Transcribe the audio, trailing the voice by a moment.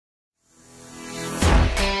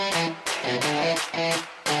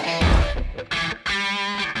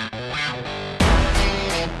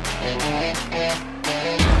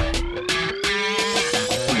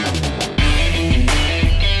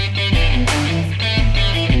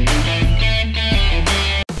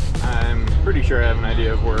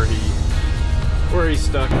idea of where he's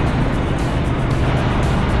stuck.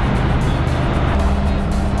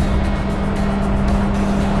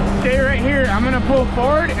 Stay right here. I'm gonna pull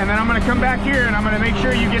forward and then I'm gonna come back here and I'm gonna make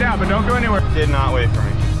sure you get out, but don't go anywhere. Did not wait for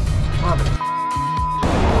me.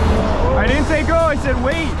 I didn't say go, I said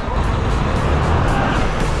wait.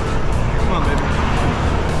 Come on, baby.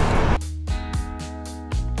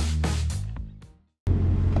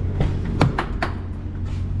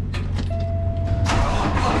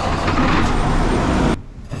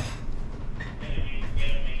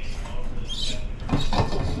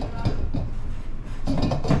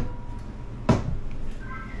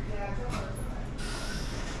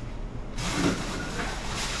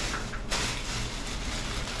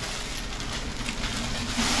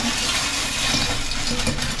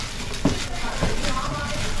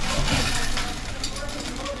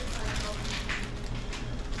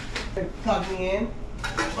 Plug me in.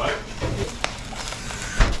 Right.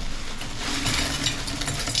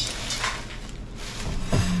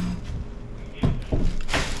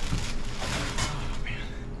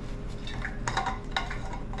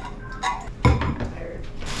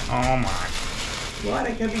 Oh my. What?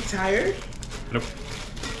 I could be tired? Nope.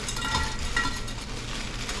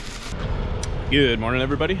 Good morning,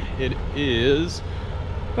 everybody. It is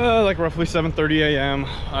like roughly 7:30 a.m.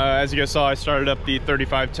 As you guys saw, I started up the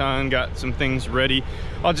 35-ton, got some things ready.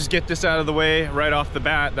 I'll just get this out of the way right off the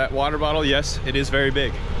bat. That water bottle, yes, it is very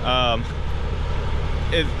big. That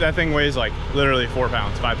thing weighs like literally 4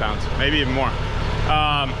 pounds, 5 pounds, maybe even more.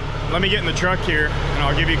 Let me get in the truck here and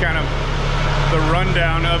I'll give you kind of the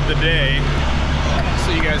rundown of the day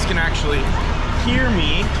so you guys can actually hear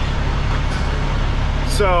me.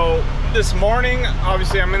 So this morning,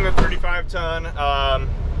 obviously I'm in the 35-ton.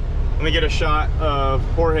 Let me get a shot of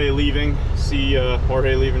Jorge leaving. See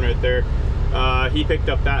Jorge leaving right there. He picked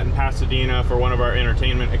up that in Pasadena for one of our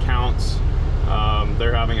entertainment accounts.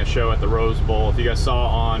 They're having a show at the Rose Bowl. If you guys saw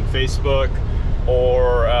on Facebook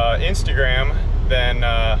or Instagram, then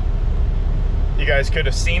you guys could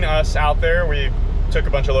have seen us out there. We took a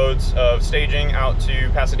bunch of loads of staging out to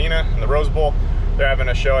Pasadena in the Rose Bowl. They're having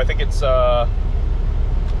a show. I think it's crap,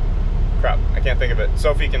 I can't think of it.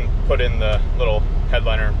 Sophie can put in the little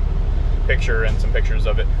headliner picture and some pictures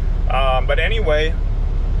of it. But anyway,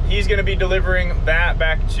 he's going to be delivering that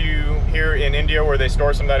back to here in Indio where they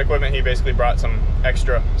store some of that equipment. He basically brought some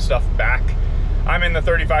extra stuff back. I'm in the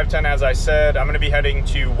 35-ton, as I said. I'm going to be heading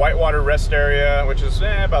to Whitewater Rest Area, which is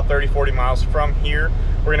about 30-40 miles from here.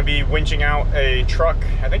 We're going to be winching out a truck.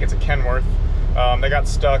 I think it's a Kenworth. They got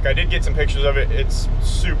stuck. I did get some pictures of it. It's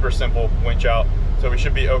super simple winch out, so we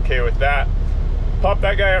should be okay with that. Pop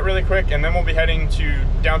that guy out really quick, and then we'll be heading to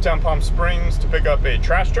downtown Palm Springs to pick up a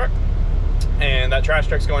trash truck. And that trash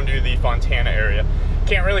truck's going to the Fontana area.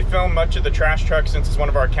 Can't really film much of the trash truck since it's one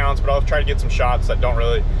of our accounts, but I'll try to get some shots that don't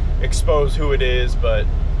really expose who it is, but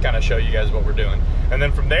kind of show you guys what we're doing. And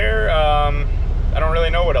then from there, I don't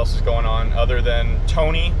really know what else is going on other than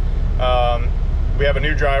Tony. We have a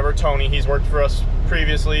new driver, Tony. He's worked for us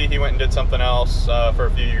previously. He went and did something else for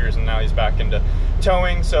a few years, and now he's back into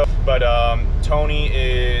towing. So, but Tony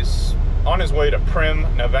is on his way to Prim,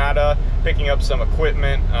 Nevada, picking up some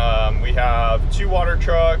equipment. We have 2 water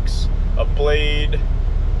trucks, a blade,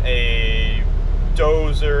 a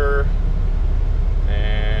dozer,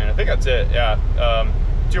 and I think that's it. Yeah,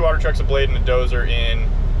 2 water trucks, a blade, and a dozer in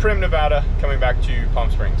Prim, Nevada, coming back to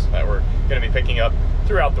Palm Springs that we're going to be picking up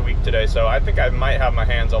throughout the week today. So I think I might have my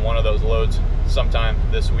hands on one of those loads sometime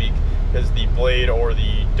this week, because the blade or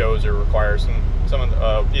the dozer requires some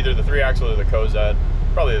of either the 3-axle or the Cozad,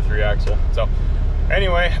 probably the 3-axle. So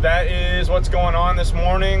anyway, that is what's going on this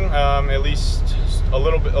morning. At least a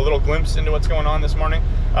little glimpse into what's going on this morning.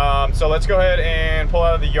 So let's go ahead and pull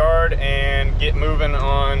out of the yard and get moving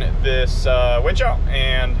on this winch out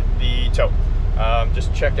and the tow.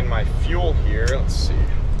 Just checking my fuel here. Let's see.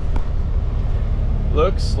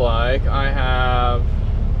 Looks like I have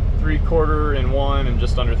 3/4 in one and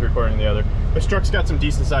just under 3/4 in the other. This truck's got some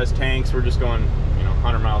decent sized tanks. We're just going,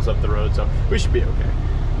 100 miles up the road, so we should be okay.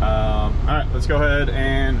 All right, let's go ahead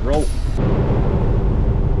and roll.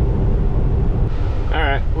 All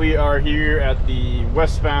right, we are here at the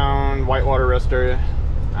westbound Whitewater Rest Area.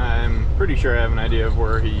 I'm pretty sure I have an idea of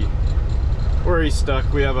where he's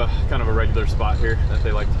stuck. We have a kind of a regular spot here that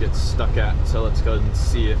they like to get stuck at, so let's go ahead and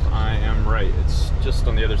see if I am right. It's just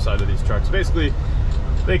on the other side of these trucks. Basically,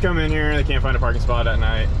 they come in here, they can't find a parking spot at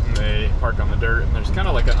night, and they park on the dirt, and there's kind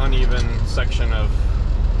of like an uneven section of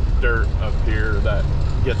dirt up here that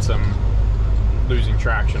gets them losing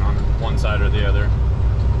traction on one side or the other.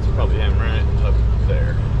 It's probably him right up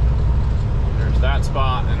there. There's that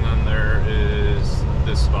spot, and then there is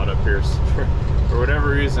here for whatever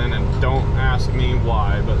reason, and don't ask me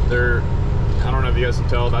why, but they're, I don't know if you guys can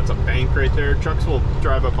tell, that's a bank right there. Trucks will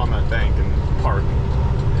drive up on that bank and park,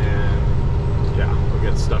 and yeah, we'll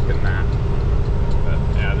get stuck in that. But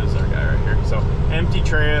yeah, this is our guy right here. So empty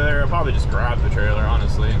trailer. I'll probably just grab the trailer,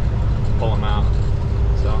 honestly, and pull him out.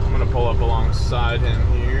 So I'm gonna pull up alongside him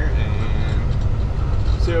here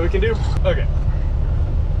and see what we can do. Okay.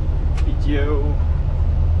 PTO.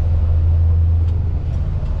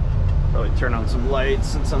 Probably turn on some lights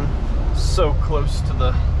since I'm so close to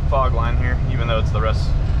the fog line here, even though it's the rest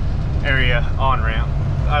area on ramp.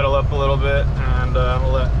 Idle up a little bit, and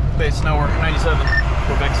we'll let base know we're 97.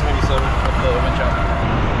 Go back to 97 up the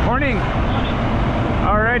Winchout. Morning.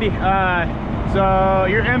 Alrighty. So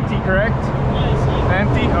you're empty, correct? Yes.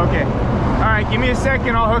 Empty? Okay. All right, give me a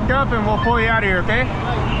second. I'll hook up and we'll pull you out of here, okay?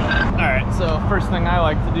 All right. So first thing I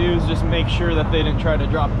like to do is just make sure that they didn't try to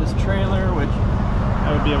drop this trailer, which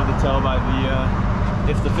I would be able to tell by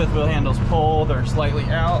the if the fifth wheel handle's pulled or slightly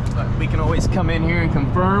out. But we can always come in here and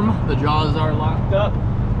confirm the jaws are locked up.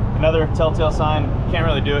 Another telltale sign, can't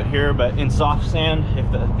really do it here, but in soft sand,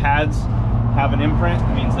 if the pads have an imprint,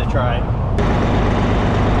 it means they tried.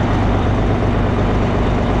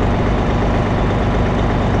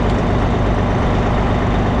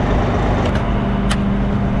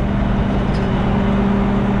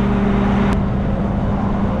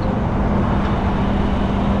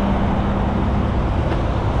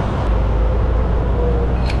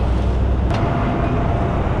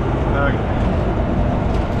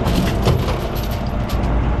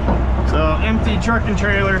 Truck and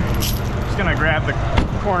trailer. Just gonna grab the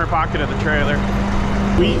corner pocket of the trailer.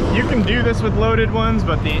 You can do this with loaded ones,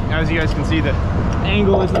 but as you guys can see, the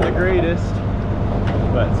angle isn't the greatest.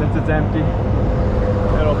 But since it's empty,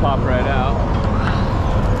 it'll pop right out.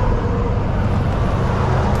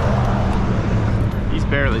 He's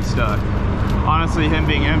barely stuck. Honestly, him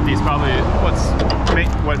being empty is probably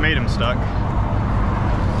what made him stuck.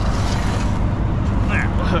 There,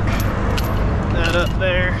 we'll hook that up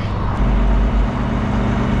there.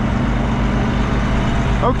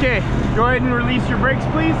 Okay, go ahead and release your brakes,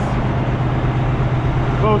 please.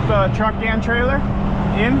 Both truck and trailer.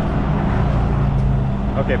 In.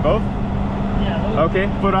 Okay, both? Yeah. Okay,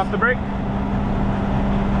 foot off the brake.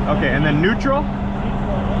 Okay, and then neutral.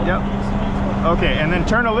 Yep. Okay, and then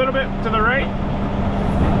turn a little bit to the right.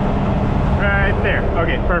 Right there.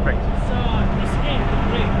 Okay, perfect. It's in the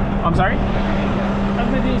brake. I'm sorry?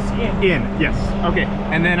 Everything is in. In, yes. Okay,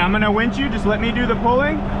 and then I'm gonna winch you. Just let me do the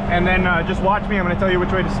pulling, and then just watch me. I'm gonna tell you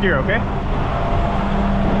which way to steer, okay?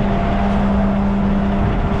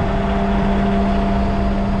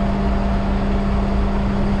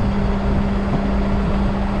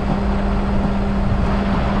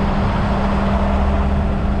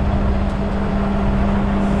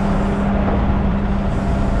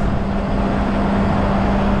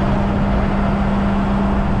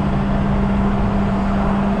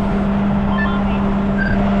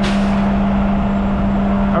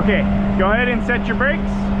 Okay, go ahead and set your brakes.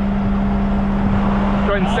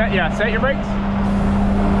 Go ahead and set your brakes.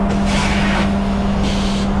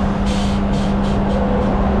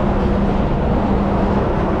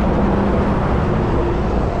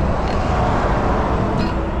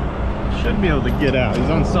 Should be able to get out. He's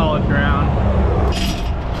on solid ground.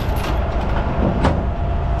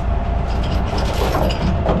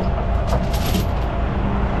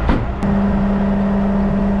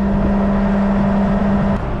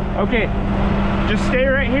 Okay, just stay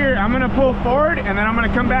right here. I'm gonna pull forward and then I'm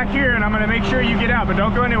gonna come back here and I'm gonna make sure you get out, but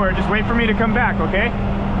don't go anywhere. Just wait for me to come back, okay?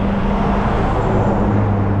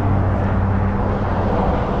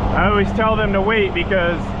 I always tell them to wait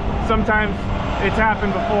because sometimes it's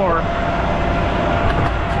happened before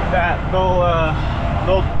that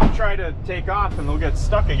they'll try to take off and they'll get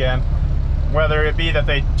stuck again. Whether it be that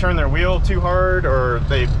they turn their wheel too hard or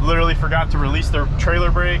they literally forgot to release their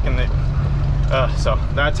trailer brake and they so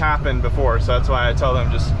that's happened before, so that's why I tell them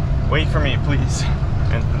just wait for me, please.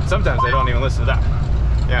 And sometimes they don't even listen to that.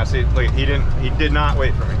 Yeah, see, look, he did not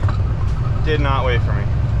wait for me. Did not wait for me.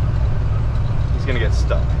 He's gonna get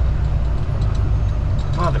stuck.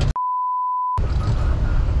 Mother.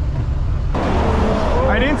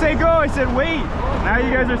 I didn't say go, I said wait. Now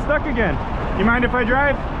you guys are stuck again. You mind if I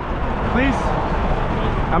drive, please?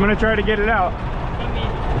 I'm gonna try to get it out.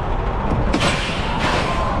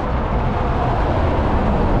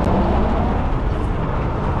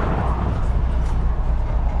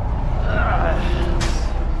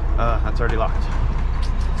 That's already locked.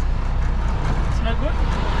 It's not good?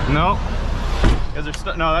 No. You guys are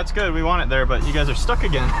stuck. No, that's good. We want it there, but you guys are stuck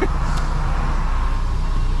again.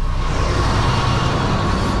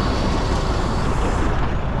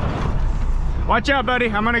 Watch out, buddy.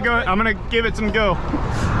 I'm gonna give it some go. Come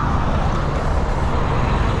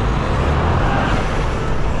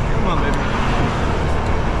on, baby.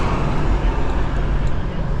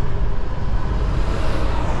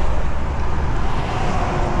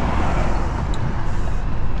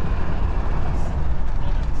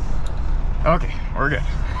 Okay, we're good.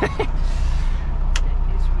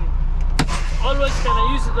 Always can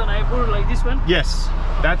I use it on iPhone like this one? Yes,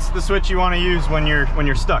 that's the switch you want to use when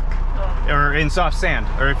you're stuck or in soft sand,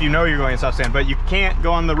 or if you know you're going in soft sand, but you can't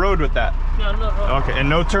go on the road with that. No, no, no. Okay, and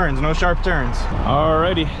no turns, no sharp turns.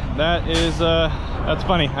 Alrighty, that is that's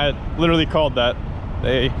funny. I literally called that.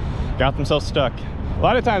 They got themselves stuck. A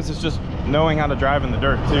lot of times it's just knowing how to drive in the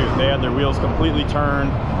dirt too. They had their wheels completely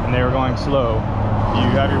turned and they were going slow. You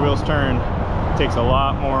have your wheels turned, it takes a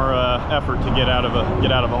lot more effort to get out of a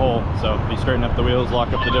hole. So if you straighten up the wheels,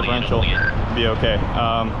 lock up the differential, you'll be okay.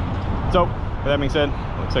 So with that being said,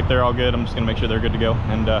 looks like they're all good. I'm just gonna make sure they're good to go,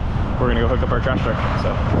 and we're gonna go hook up our trash truck.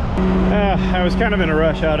 So I was kind of in a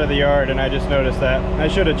rush out of the yard, and I just noticed that. I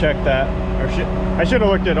should have checked that, or I should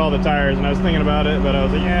have looked at all the tires, and I was thinking about it, but I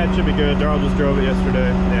was like, yeah, it should be good. Darryl just drove it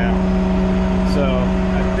yesterday. Yeah. So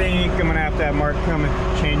I think I'm gonna have to have Mark come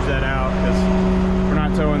and change that out, because we're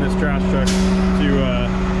not towing this trash truck to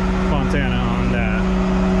Fontana on that.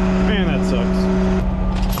 Man, that sucks.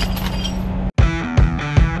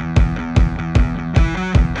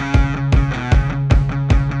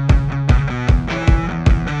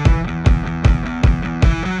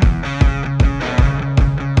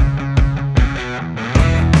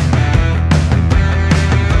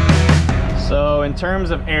 In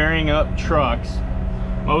terms of airing up trucks,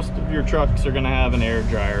 most of your trucks are going to have an air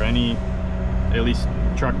dryer. Any, at least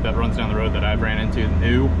truck that runs down the road that I've ran into,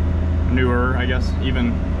 newer, I guess,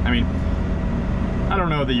 even, I mean, I don't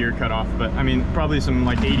know the year cutoff, but I mean, probably some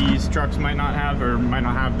like 80s trucks might not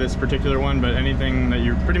have this particular one, but anything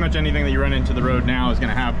that pretty much anything that you run into the road now is going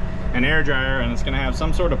to have an air dryer, and it's going to have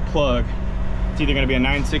some sort of plug. It's either going to be a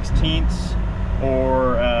 9/16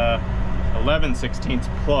 or 11/16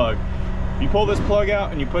 plug. You pull this plug out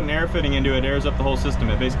and you put an air fitting into it, it airs up the whole system.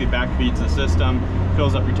 It basically backfeeds the system,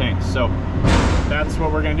 fills up your tanks. So that's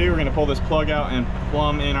what we're gonna do. We're gonna pull this plug out and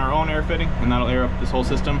plumb in our own air fitting, and that'll air up this whole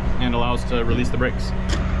system and allow us to release the brakes.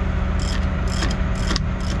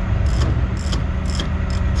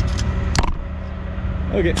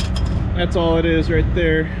 Okay, that's all it is right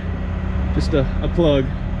there. Just a plug.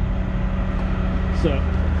 So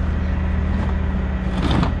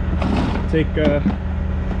take a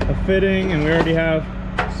fitting, and we already have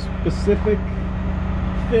specific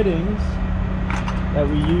fittings that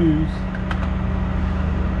we use.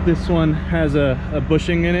 This one has a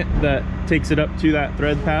bushing in it that takes it up to that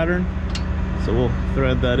thread pattern, so we'll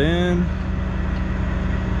thread that in.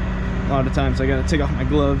 A lot of times I gotta take off my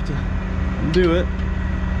glove to do it.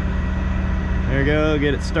 There we go,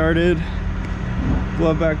 get it started,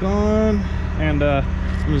 glove back on, and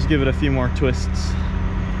we'll just give it a few more twists.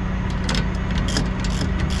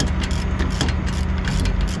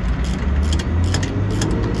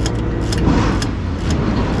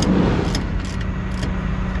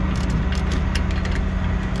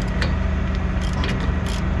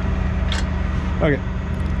 Okay,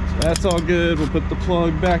 so that's all good. We'll put the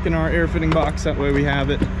plug back in our air fitting box. That way we have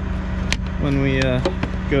it when we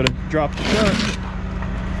go to drop the truck.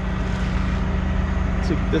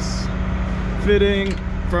 Take this fitting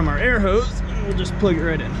from our air hose and we'll just plug it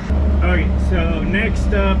right in. Okay, so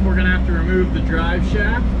next up we're gonna have to remove the drive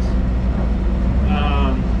shaft.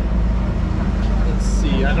 Let's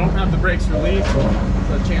see, I don't have the brakes released.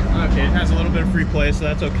 Okay, it has a little bit of free play, so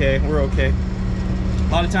that's okay. We're okay.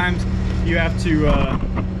 A lot of times you have to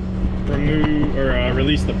remove or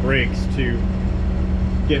release the brakes to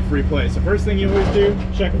get free play. So first thing you always do,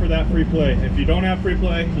 check for that free play. If you don't have free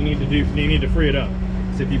play, you need to free it up.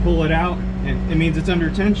 So if you pull it out and it means it's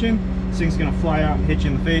under tension, this thing's gonna fly out and hit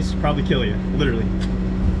you in the face, probably kill you, literally.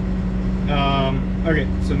 Okay,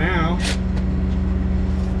 so now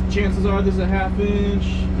chances are this is a 1/2 inch.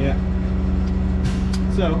 Yeah.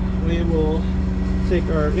 So we will take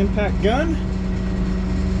our impact gun,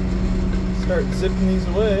 start zipping these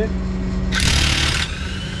away.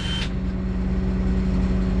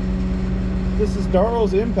 This is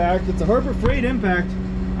Darrell's impact. It's a Harbor Freight impact.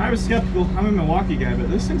 I was skeptical. I'm a Milwaukee guy, but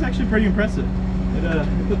this thing's actually pretty impressive.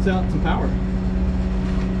 It puts out some power.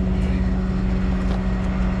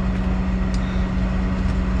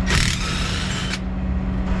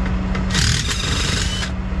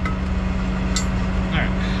 All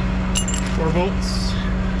right, 4 bolts,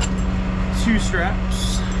 2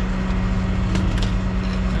 straps.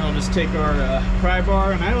 I'll just take our pry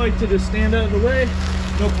bar, and I like to just stand out of the way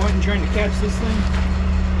no point in trying to catch this thing.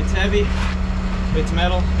 It's heavy, it's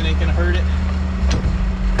metal, it ain't gonna hurt it.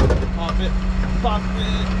 Pop it, pop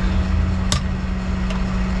it.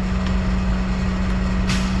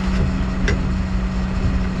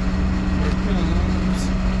 Here it comes.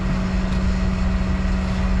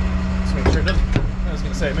 Just make sure it doesn't, I was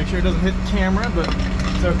gonna say, make sure it doesn't hit the camera, but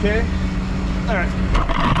it's okay. All right.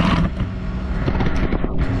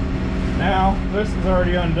 Now, this is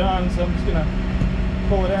already undone, so I'm just gonna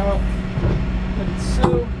pull it out. Let it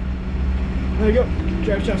so. There you go.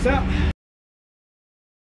 Drive shafts out.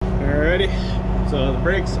 Alrighty. So the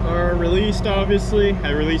brakes are released, obviously.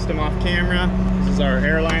 I released them off camera. This is our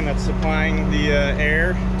air line that's supplying the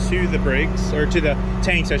air to the brakes, or to the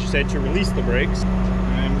tanks, I should say, to release the brakes.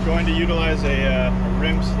 I'm going to utilize a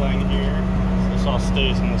rim sling here. So this all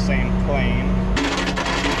stays in the same plane.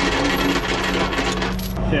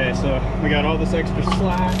 Okay, so we got all this extra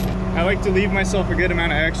slack. I like to leave myself a good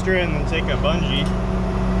amount of extra and then take a bungee.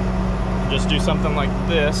 Just do something like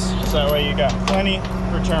this, so that way you got plenty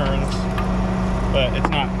returns, but it's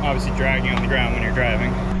not obviously dragging on the ground when you're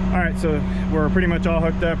driving. All right, so we're pretty much all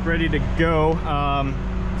hooked up, ready to go.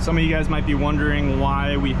 Some of you guys might be wondering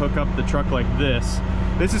why we hook up the truck like this.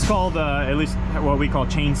 This is called, at least what we call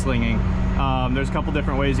chain slinging. There's a couple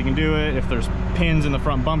different ways you can do it. If there's pins in the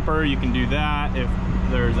front bumper, you can do that. If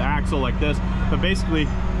there's an axle like this, but basically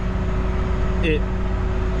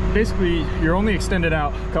you're only extended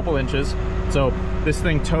out a couple inches, so this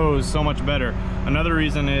thing tows so much better. Another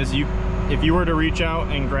reason is if you were to reach out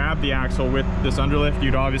and grab the axle with this underlift,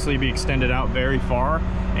 you'd obviously be extended out very far,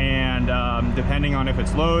 and depending on if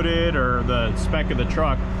it's loaded or the spec of the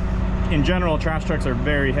truck, in general trash trucks are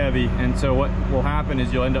very heavy, and so what will happen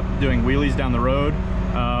is you'll end up doing wheelies down the road.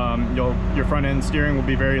 Your front end steering will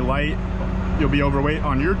be very light. You'll be overweight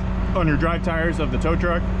on your drive tires of the tow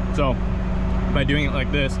truck. So by doing it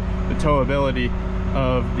like this, the towability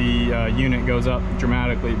of the unit goes up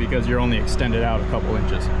dramatically because you're only extended out a couple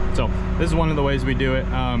inches. So this is one of the ways we do it.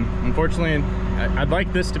 Unfortunately, I'd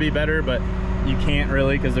like this to be better, but you can't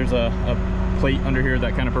really, because there's a plate under here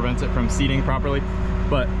that kind of prevents it from seating properly.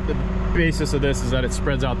 But the basis of this is that it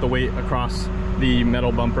spreads out the weight across the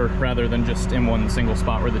metal bumper rather than just in one single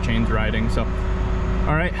spot where the chain's riding. So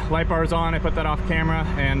all right, light bar's on. I put that off camera,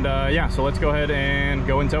 and yeah, so let's go ahead and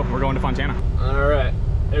go in tow. We're going to Fontana. All right,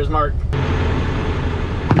 there's Mark.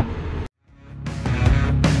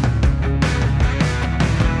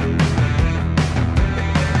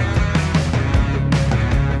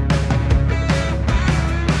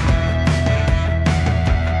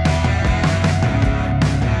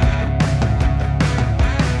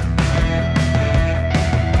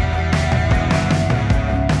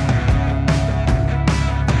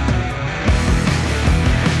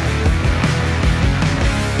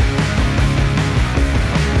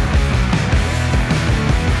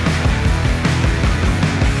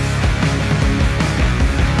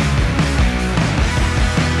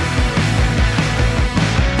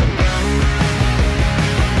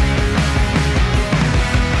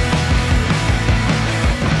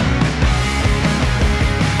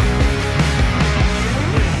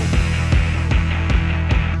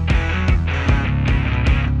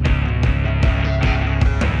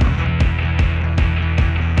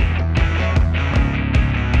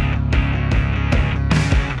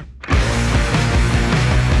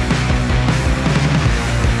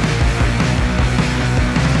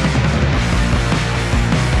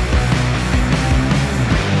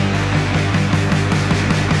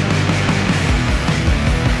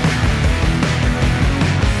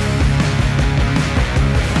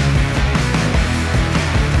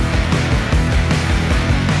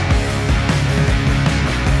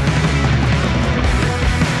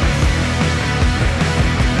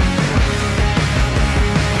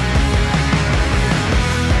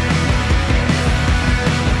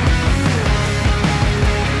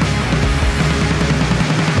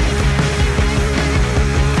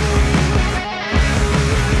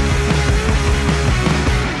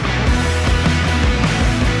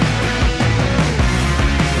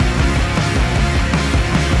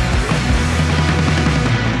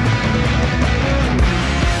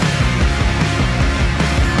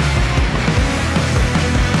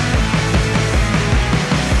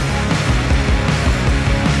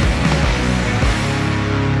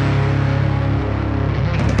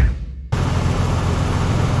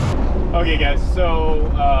 Okay guys, so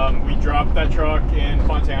we dropped that truck in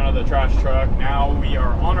Fontana, the trash truck. Now we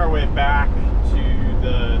are on our way back to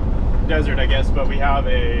the desert, I guess, but we have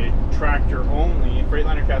a tractor only,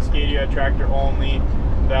 Freightliner Cascadia tractor only,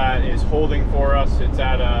 that is holding for us. It's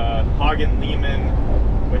at a Hagen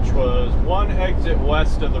Lehman which was one exit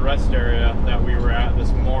west of the rest area that we were at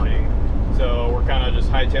this morning. So we're kind of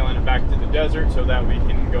just hightailing it back to the desert so that we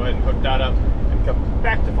can go ahead and hook that up and come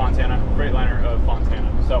back to Fontana, Freightliner of Fontana.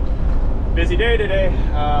 So busy day today.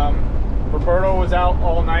 Roberto was out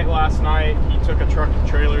all night last night. He took a truck and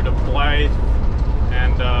trailer to Blythe,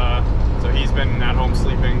 and so he's been at home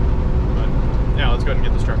sleeping. But yeah, let's go ahead and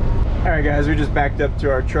get this truck. All right, guys, we just backed up to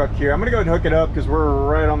our truck here. I'm gonna go ahead and hook it up because we're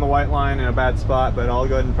right on the white line in a bad spot, but I'll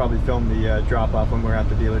go ahead and probably film the drop off when we're at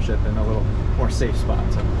the dealership in a little more safe spot.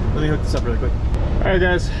 So let me hook this up really quick. All right,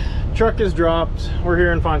 guys, truck is dropped. We're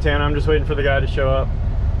here in Fontana. I'm just waiting for the guy to show up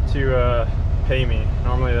to pay me.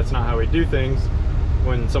 Normally that's not how we do things.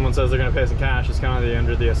 When someone says they're gonna pay us in cash, it's kind of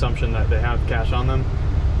under the assumption that they have cash on them.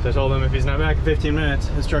 So I told him if he's not back in 15 minutes,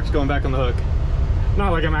 his truck's going back on the hook.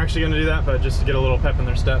 Not like I'm actually gonna do that, but just to get a little pep in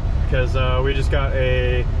their step, because we just got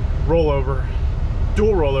a rollover,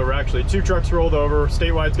 dual rollover actually. 2 trucks rolled over.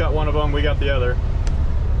 Statewide's got one of them, we got the other.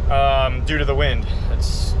 Due to the wind,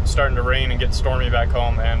 it's starting to rain and get stormy back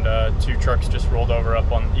home, and 2 trucks just rolled over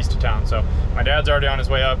up on east of town. So my dad's already on his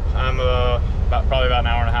way up. I'm probably about an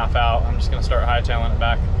hour and a half out. I'm just gonna start hightailing it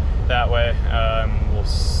back that way. We'll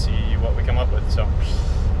see what we come up with. So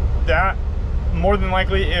that, more than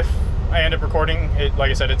likely, if I end up recording it,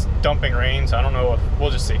 like I said, it's dumping rain, so I don't know if,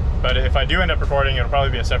 we'll just see. But if I do end up recording, it'll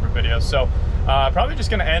probably be a separate video. So probably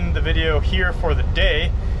just gonna end the video here for the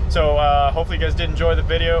day. So hopefully you guys did enjoy the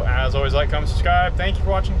video. As always, like, comment, subscribe. Thank you for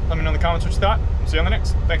watching. Let me know in the comments what you thought. See you on the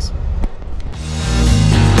next. Thanks.